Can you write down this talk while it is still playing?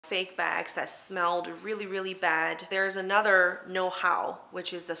fake bags that smelled really bad. There's another know-how,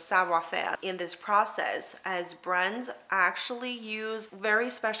 which is the savoir-faire in this process, as brands actually use very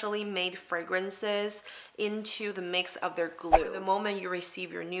specially made fragrances into the mix of their glue. The moment you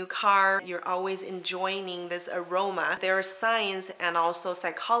receive your new car, you're always enjoying this aroma. There is science and also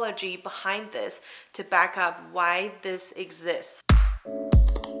psychology behind this to back up why this exists.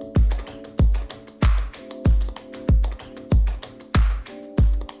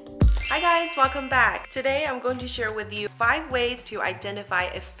 Hi guys, welcome back. Today I'm going to share with you 5 ways to identify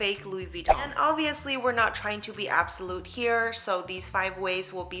a fake Louis Vuitton. And obviously we're not trying to be absolute here, so these 5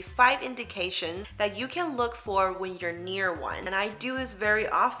 ways will be 5 indications that you can look for when you're near one. And I do this very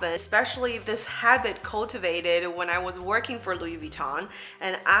often, especially this habit cultivated when I was working for Louis Vuitton,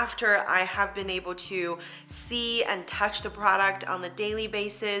 and after I have been able to see and touch the product on a daily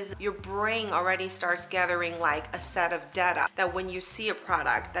basis, your brain already starts gathering like a set of data that when you see a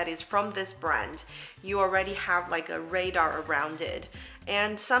product that is from this brand, you already have like a radar around it.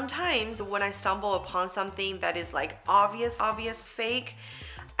 And sometimes when I stumble upon something that is like obvious fake,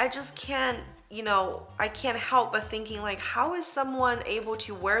 I just can't, I can't help but thinking like, how is someone able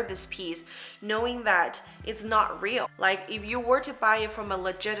to wear this piece knowing that it's not real? Like if you were to buy it from a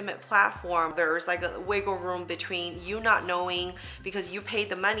legitimate platform, there's like a wiggle room between you not knowing because you paid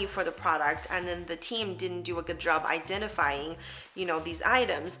the money for the product and then the team didn't do a good job identifying, these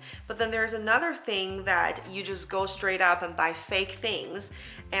items. But then there's another thing that you just go straight up and buy fake things,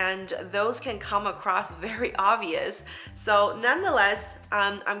 and those can come across very obvious. So nonetheless,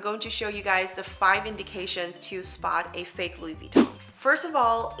 I'm going to show you guys the 5 indications to spot a fake Louis Vuitton. First of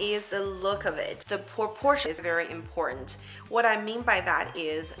all is the look of it. The proportion is very important. What I mean by that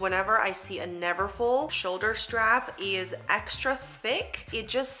is whenever I see a Neverfull shoulder strap is extra thick, it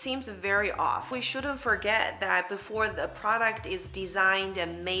just seems very off. We shouldn't forget that before the product is designed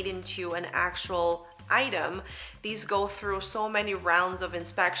and made into an actual item, these go through so many rounds of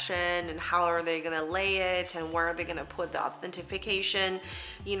inspection, and how are they gonna lay it and where are they gonna put the authentication,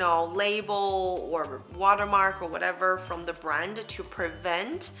 label or watermark or whatever from the brand to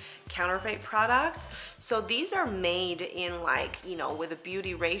prevent counterfeit products. So these are made in with a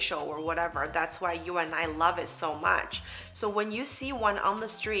beauty ratio or whatever. That's why you and I love it so much. So when you see one on the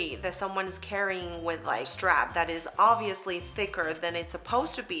street that someone is carrying with like strap that is obviously thicker than it's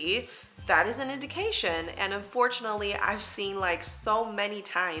supposed to be, that is an indication. And unfortunately, I've seen like so many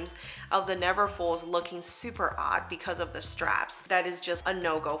times of the Neverfulls looking super odd because of the straps. That is just a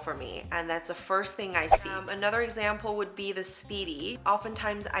no-go for me, and that's the first thing I see. Another example would be the Speedy.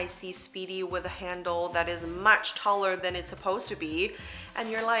 Oftentimes I see Speedy with a handle that is much taller than it's supposed to be, and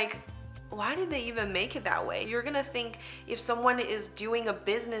you're like, why did they even make it that way? You're gonna think if someone is doing a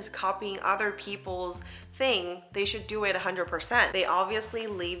business copying other people's thing, they should do it 100%. They obviously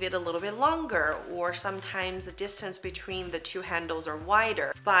leave it a little bit longer, or sometimes the distance between the 2 handles are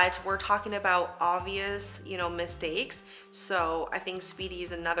wider. But we're talking about obvious, mistakes. So I think Speedy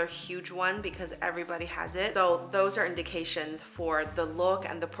is another huge one because everybody has it. So those are indications for the look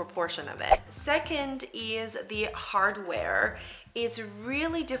and the proportion of it. Second is the hardware. It's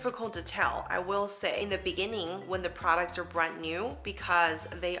really difficult to tell, I will say, in the beginning when the products are brand new, because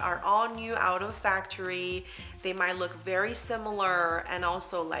they are all new out of factory. They might look very similar, and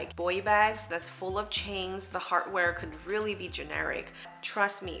also like boy bags that's full of chains, the hardware could really be generic.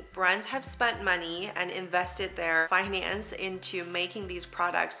 Trust me, brands have spent money and invested their finance into making these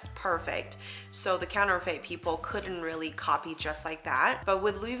products perfect. So the counterfeit people couldn't really copy just like that. But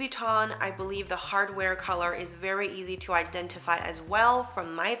with Louis Vuitton, I believe the hardware color is very easy to identify as well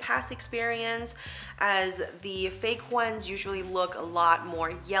from my past experience, as the fake ones usually look a lot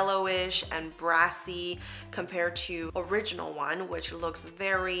more yellowish and brassy compared to original one, which looks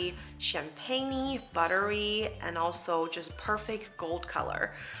very champagne-y, buttery, and also just perfect gold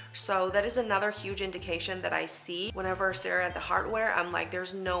color. So that is another huge indication that I see whenever I stare at the hardware. I'm like,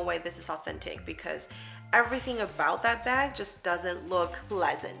 there's no way this is authentic, because everything about that bag just doesn't look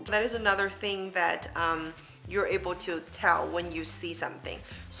pleasant. That is another thing that you're able to tell when you see something.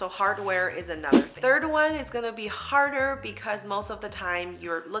 So hardware is another thing. Third one is gonna be harder because most of the time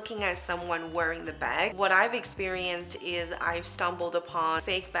you're looking at someone wearing the bag. What I've experienced is I've stumbled upon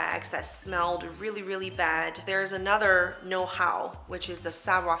fake bags that smelled really bad. There's another know-how, which is the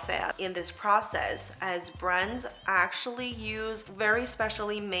savoir-faire in this process, as brands actually use very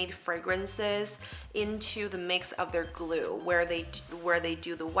specially made fragrances into the mix of their glue, where they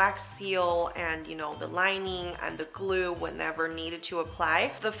do the wax seal and the lining and the glue whenever needed to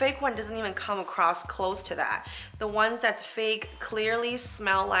apply. The fake one doesn't even come across close to that. The ones that's fake clearly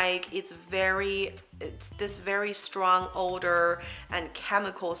smell like it's very it's this very strong odor and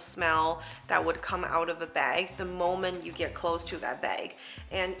chemical smell that would come out of a bag the moment you get close to that bag.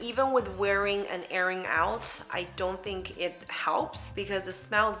 And even with wearing and airing out, I don't think it helps because the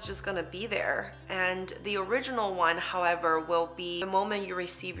smell is just gonna be there. And the original one, however, will be the moment you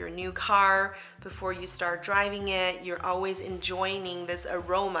receive your new car, before you start driving it, you're always enjoying this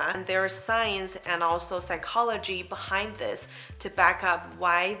aroma. And there's science and also psychology behind this to back up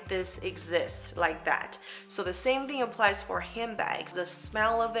why this exists like that. So the same thing applies for handbags. The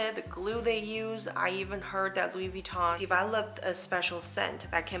smell of it, the glue they use, I even heard that Louis Vuitton developed a special scent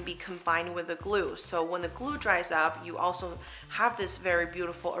that can be combined with the glue. So when the glue dries up, you also have this very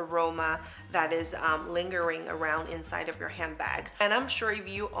beautiful aroma that is lingering around inside of your handbag. And I'm sure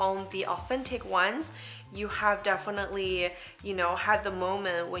if you own the authentic ones, you have definitely, you know, had the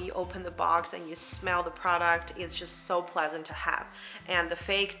moment when you open the box and you smell the product. It's just so pleasant to have. And the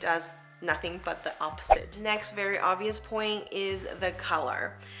fake does nothing but the opposite. Next very obvious point is the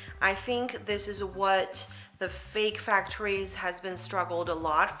color. I think this is what the fake factories has been struggled a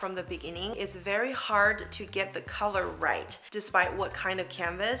lot from the beginning. It's very hard to get the color right, despite what kind of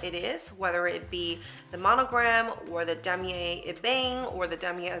canvas it is, whether it be the monogram or the damier ebene or the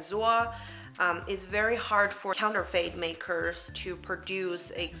damier azur. It's very hard for counterfeit makers to produce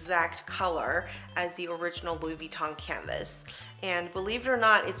the exact color as the original Louis Vuitton canvas. And believe it or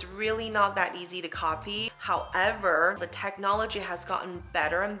not, it's really not that easy to copy. However, the technology has gotten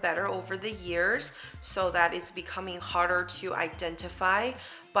better and better over the years, so that it's becoming harder to identify.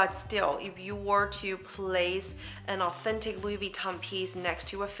 But still, if you were to place an authentic Louis Vuitton piece next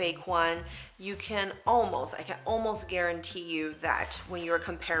to a fake one, I can almost guarantee you that when you're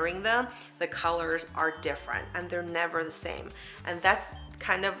comparing them, the colors are different and they're never the same. And that's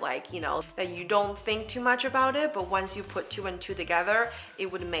kind of like, you know, that you don't think too much about it, but once you put two and two together,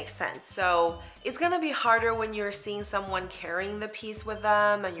 it would make sense. So it's gonna be harder when you're seeing someone carrying the piece with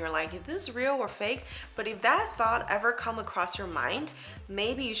them and you're like, is this real or fake? But if that thought ever come across your mind,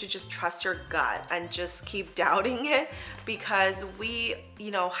 maybe you should just trust your gut and just keep doubting it, because we, you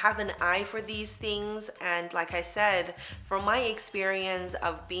know, have an eye for these things. And like I said, from my experience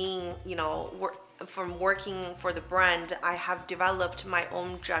of being, you know, from working for the brand, I have developed my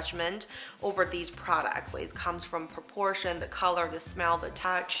own judgment over these products. It comes from proportion, the color, the smell, the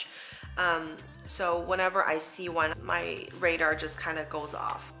touch. So whenever I see one, my radar just kind of goes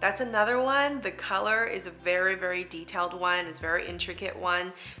off. That's another one. The color is a very, very detailed one. It's a very intricate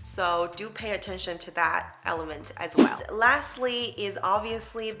one. So do pay attention to that element as well. Lastly is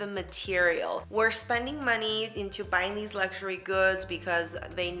obviously the material. We're spending money into buying these luxury goods because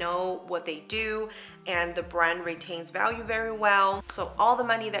they know what they do and the brand retains value very well. So all the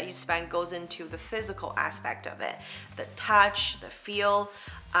money that you spend goes into the physical aspect of it, the touch, the feel.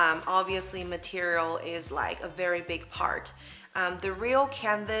 Obviously material is like a very big part. The real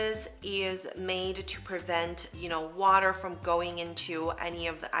canvas is made to prevent, you know, water from going into any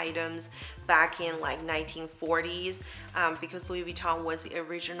of the items back in like 1940s, because Louis Vuitton was the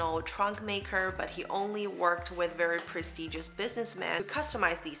original trunk maker, but he only worked with very prestigious businessmen to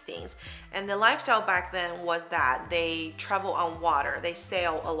customize these things. And the lifestyle back then was that they travel on water, they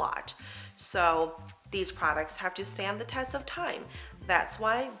sail a lot. So these products have to stand the test of time. That's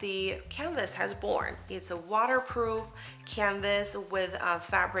why the canvas has born. It's a waterproof canvas with a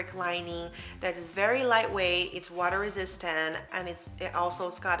fabric lining that is very lightweight, it's water resistant, and it also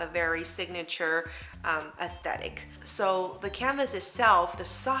has got a very signature aesthetic. So the canvas itself, the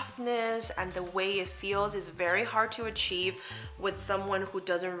softness and the way it feels is very hard to achieve with someone who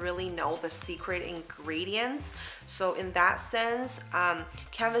doesn't really know the secret ingredients. So in that sense,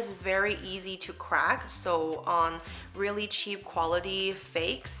 canvas is very easy to crack. So on really cheap quality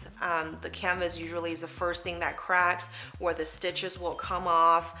fakes, the canvas usually is the first thing that cracks, or the stitches will come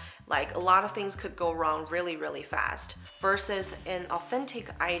off. Like a lot of things could go wrong really, really fast. Versus an authentic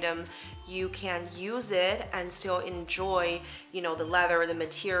item, you can use it and still enjoy, you know, the leather, the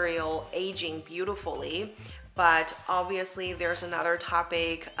material aging beautifully. But obviously there's another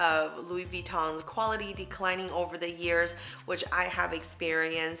topic of Louis Vuitton's quality declining over the years, which I have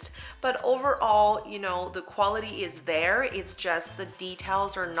experienced. But overall, you know, the quality is there. It's just the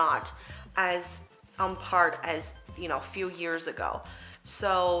details are not as on par as, you know, a few years ago.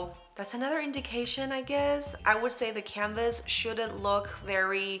 So that's another indication, I guess. I would say the canvas shouldn't look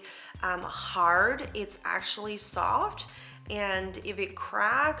very hard. It's actually soft. and if it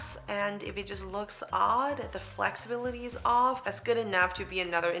cracks and if it just looks odd, the flexibility is off, that's good enough to be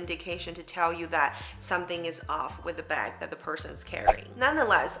another indication to tell you that something is off with the bag that the person's carrying.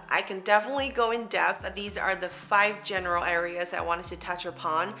 Nonetheless, I can definitely go in depth. These are the 5 general areas I wanted to touch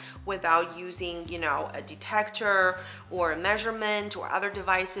upon without using, you know, a detector or a measurement or other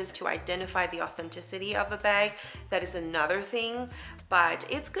devices to identify the authenticity of the bag. That is another thing, but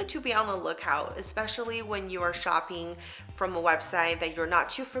it's good to be on the lookout, especially when you are shopping from a website that you're not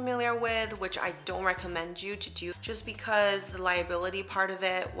too familiar with, which I don't recommend you to do, just because the liability part of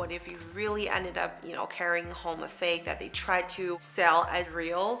it. What if you really ended up, you know, carrying home a fake that they tried to sell as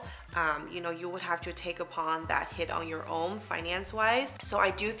real? You know, you would have to take upon that hit on your own finance-wise. So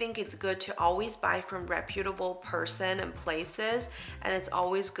I do think it's good to always buy from reputable person and places, and it's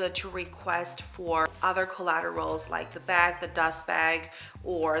always good to request for other collaterals like the bag, the dust bag,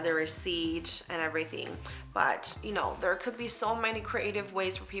 or the receipt and everything. But you know, there could be so many creative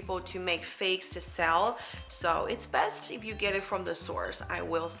ways for people to make fakes to sell, so it's best if you get it from the source, I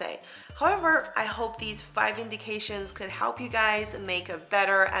will say. However, I hope these 5 indications could help you guys make a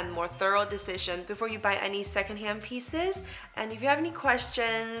better and more thorough decision before you buy any secondhand pieces. And if you have any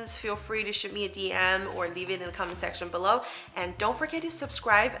questions, feel free to shoot me a DM or leave it in the comment section below. And don't forget to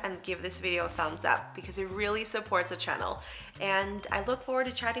subscribe and give this video a thumbs up because it really supports the channel. And I look forward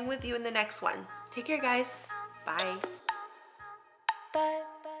to chatting with you in the next one. Take care, guys. Bye.